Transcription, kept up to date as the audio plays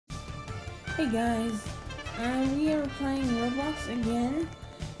Hey guys, we are playing Roblox again.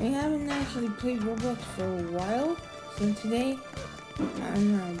 We haven't actually played Roblox for a while, so today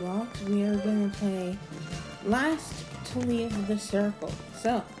on Roblox we are going to play Last to Leave the Circle.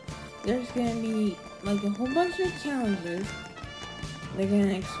 So, there's going to be like a whole bunch of challenges. They're going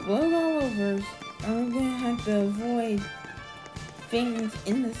to explode all over us, and we're going to have to avoid things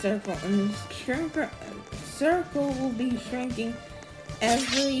in the circle, and the circle will be shrinking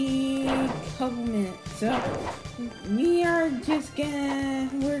every couple minutes. So we're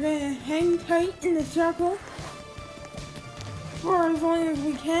gonna hang tight in the circle for as long as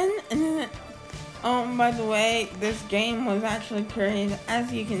we can. And then by the way, this game was actually created,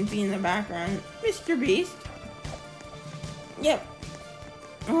 as you can see in the background, Mr. Beast. Yep.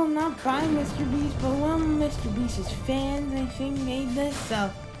 Well, not by Mr. Beast, but one of Mr. Beast's fans, I think, made this.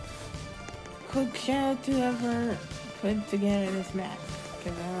 So quick shout out to whoever put together this map,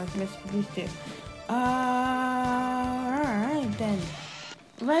 because I like Mr. Beast too. Alright then.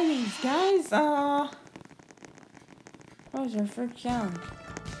 Righties, guys, what was our first challenge?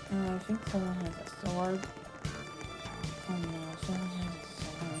 I think someone has a sword. Oh no, someone has a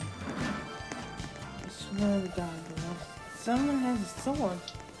sword. I swear to God, someone has a sword.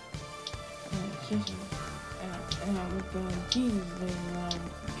 Excuse me. And I would go, Jesus, there's a lot of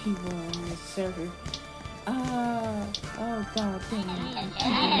people in this server. Oh God, dang it.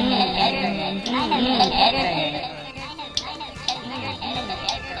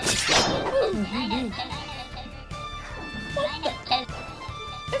 What the?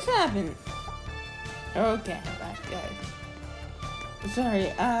 This happened. Okay, back guys. Sorry,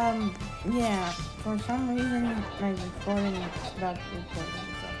 yeah, for some reason my recording stopped recording,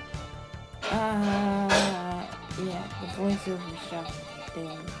 so. Yeah, the voiceover stuff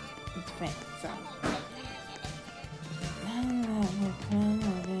didn't, it's faint, so. We're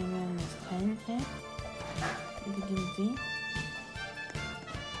getting on this tent here. As you can see.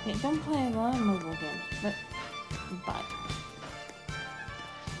 Okay, don't play a lot of mobile games, but.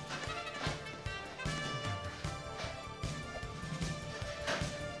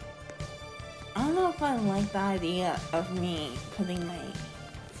 I don't know if I like the idea of me putting my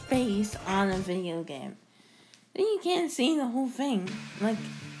face on a video game. Then you can't see the whole thing. Like,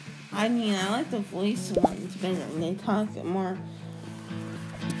 I mean, I like the voice ones better. They talk more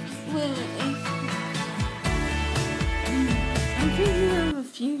fluently. I'm thinking of a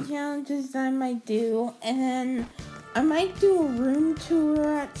few challenges that I might do, and then I might do a room tour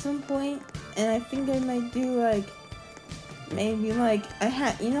at some point, and I think I might do like maybe like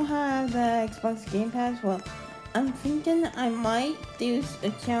you know how I have the Xbox Game Pass? Well, I'm thinking I might do a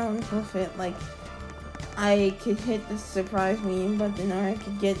challenge with it, like I could hit the surprise me button, or I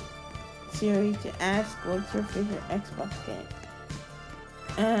could get Siri to ask what's your favorite Xbox game.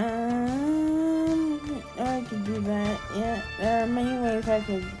 Or I could do that. Yeah, there are many ways I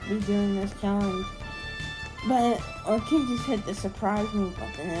could be doing this challenge. But, or I could just hit the surprise me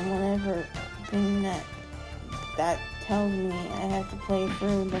button, and whatever thing that tells me I have to play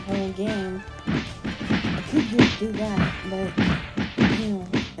through the whole game, I could just do that. But, you know,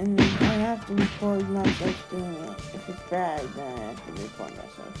 and I have to record myself doing it. If it's bad, then I have to record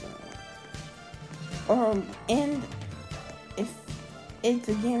myself doing it. And if it's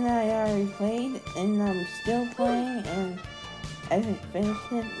a game that I already played and I'm still playing and I haven't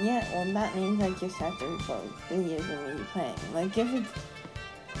finished it yet, well, that means I just have to record videos of me playing. Like, if it's,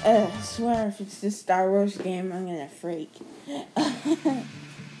 I swear, if it's the Star Wars game, I'm gonna freak. I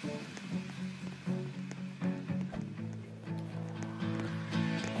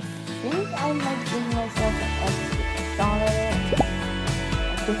think I might give myself a shot at it.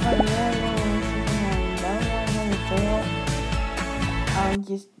 If I really want something I don't want to fail, I'll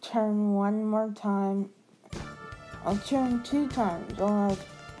just turn one more time. I'll turn 2 times. I'll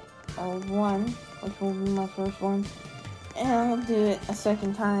have one, which will be my first one, and I'll do it a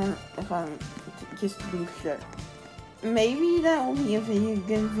second time if I'm just to be sure. Maybe that will be a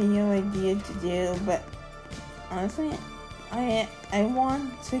good video idea to do, but honestly, I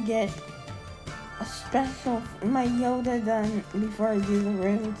want to get a special my Yoda done before I do the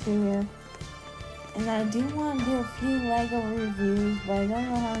room tour. And I do want to do a few LEGO reviews, but I don't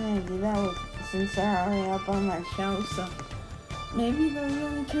know how I'm going to do that since they're already up on my shelf, so maybe the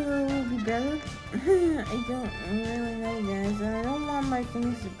room tour will be better. I don't really know, guys, and I don't want my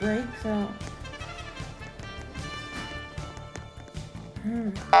things to break, so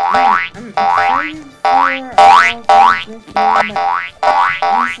I'm excited for all of this video, but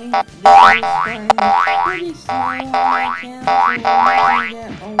honestly, this is going pretty slow on my channel, so we're not going to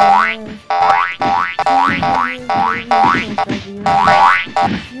get a lot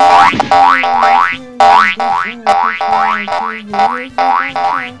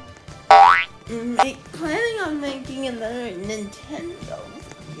of planning on making another Nintendo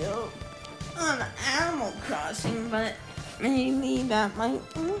video on Animal Crossing, but maybe that might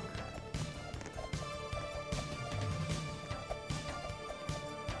work.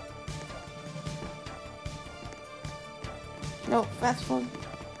 No, fast forward.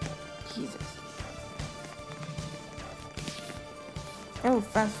 Jesus. Oh,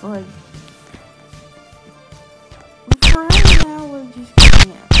 fast forward. For right now, we're just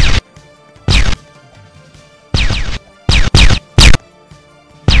getting out.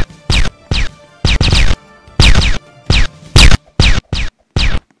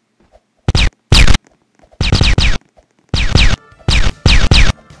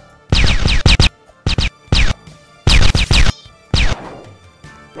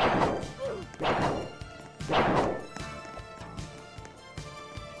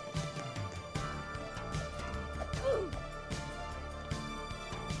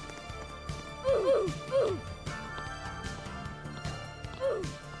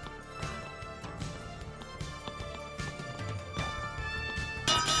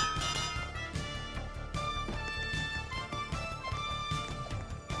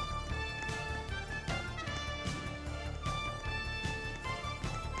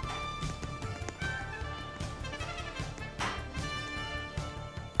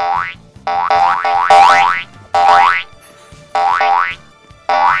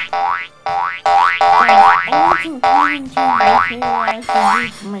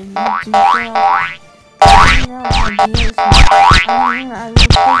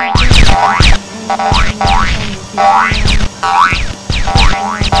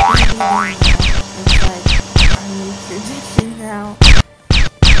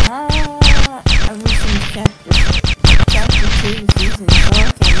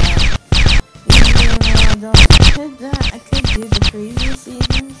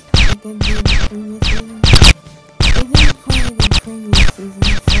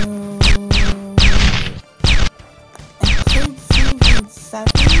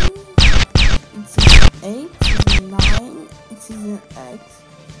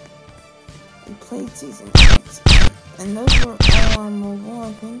 Season 6, and those were all on mobile,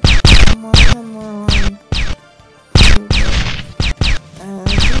 I think. Some of them were on I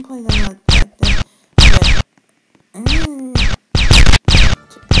didn't play them like that then, but and then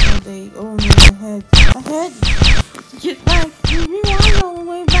they oh my head get back, rewind all the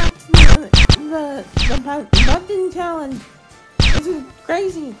way back to the button challenge. This is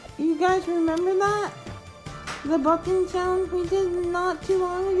crazy. You guys remember that? The button challenge we did not too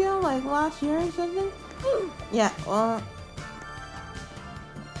long ago, like last year or something? Yeah, well,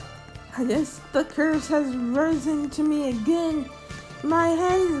 I guess the curse has risen to me again. My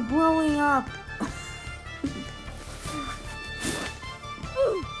head is blowing up.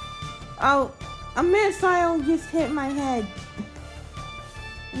 Oh, a missile just hit my head.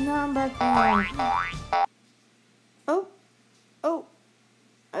 Now I'm back to normal. Oh,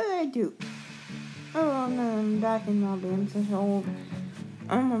 what did I do? Oh no, I'm back in Melbourne. I'm such old.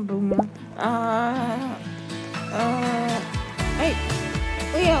 I'm a boomer. Hey,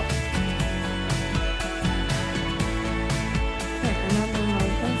 Leo! Can't remember my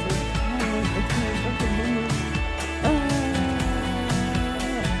offenses. It's me, such a boomer.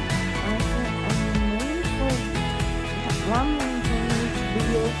 I'm waiting for one minute to this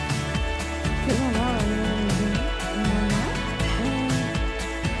video. Because I'm not really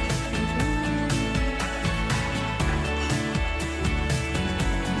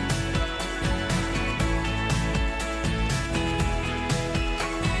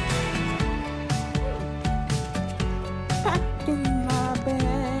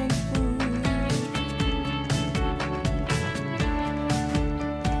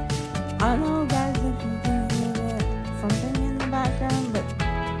I don't know, guys, if you can hear something in the background, but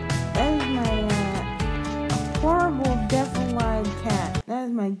that is my horrible devil-eyed cat. That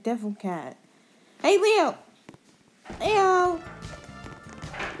is my devil cat. Hey, Leo! Leo!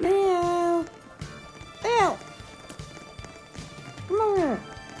 Leo! Leo! Come over here.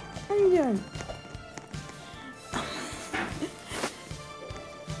 How you doing?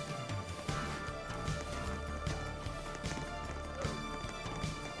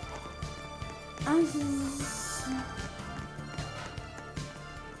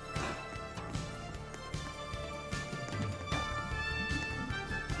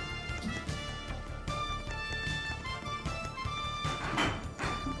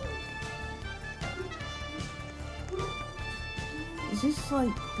 Is this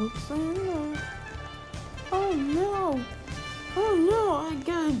like quicksand or? Oh no! Oh no!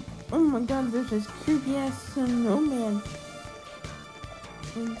 Oh my god! There's this creepy ass snowman.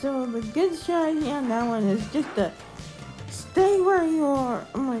 And so the good strategy on that one is just to stay where you are.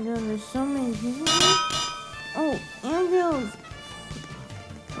 Oh my god! There's so many people here. Oh, anvils!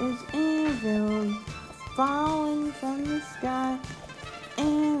 There's anvils falling from the sky.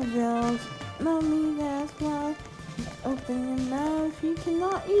 Anvils. Let me, that's why. Open your mouth. You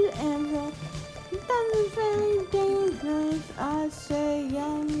cannot eat anvil. That is very dangerous. I say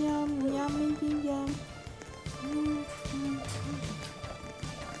yum yum yummy yum.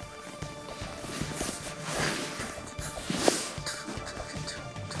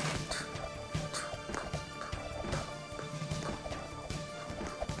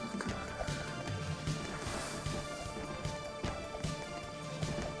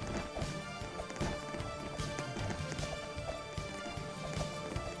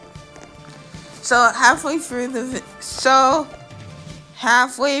 So halfway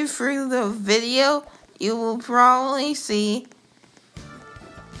through the video, you will probably hear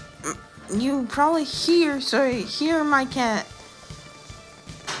my cat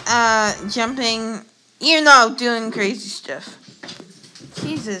jumping, doing crazy stuff.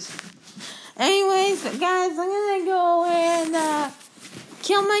 Jesus. Anyways, guys, I'm gonna go and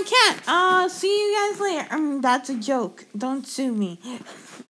kill my cat. See you guys later. That's a joke. Don't sue me.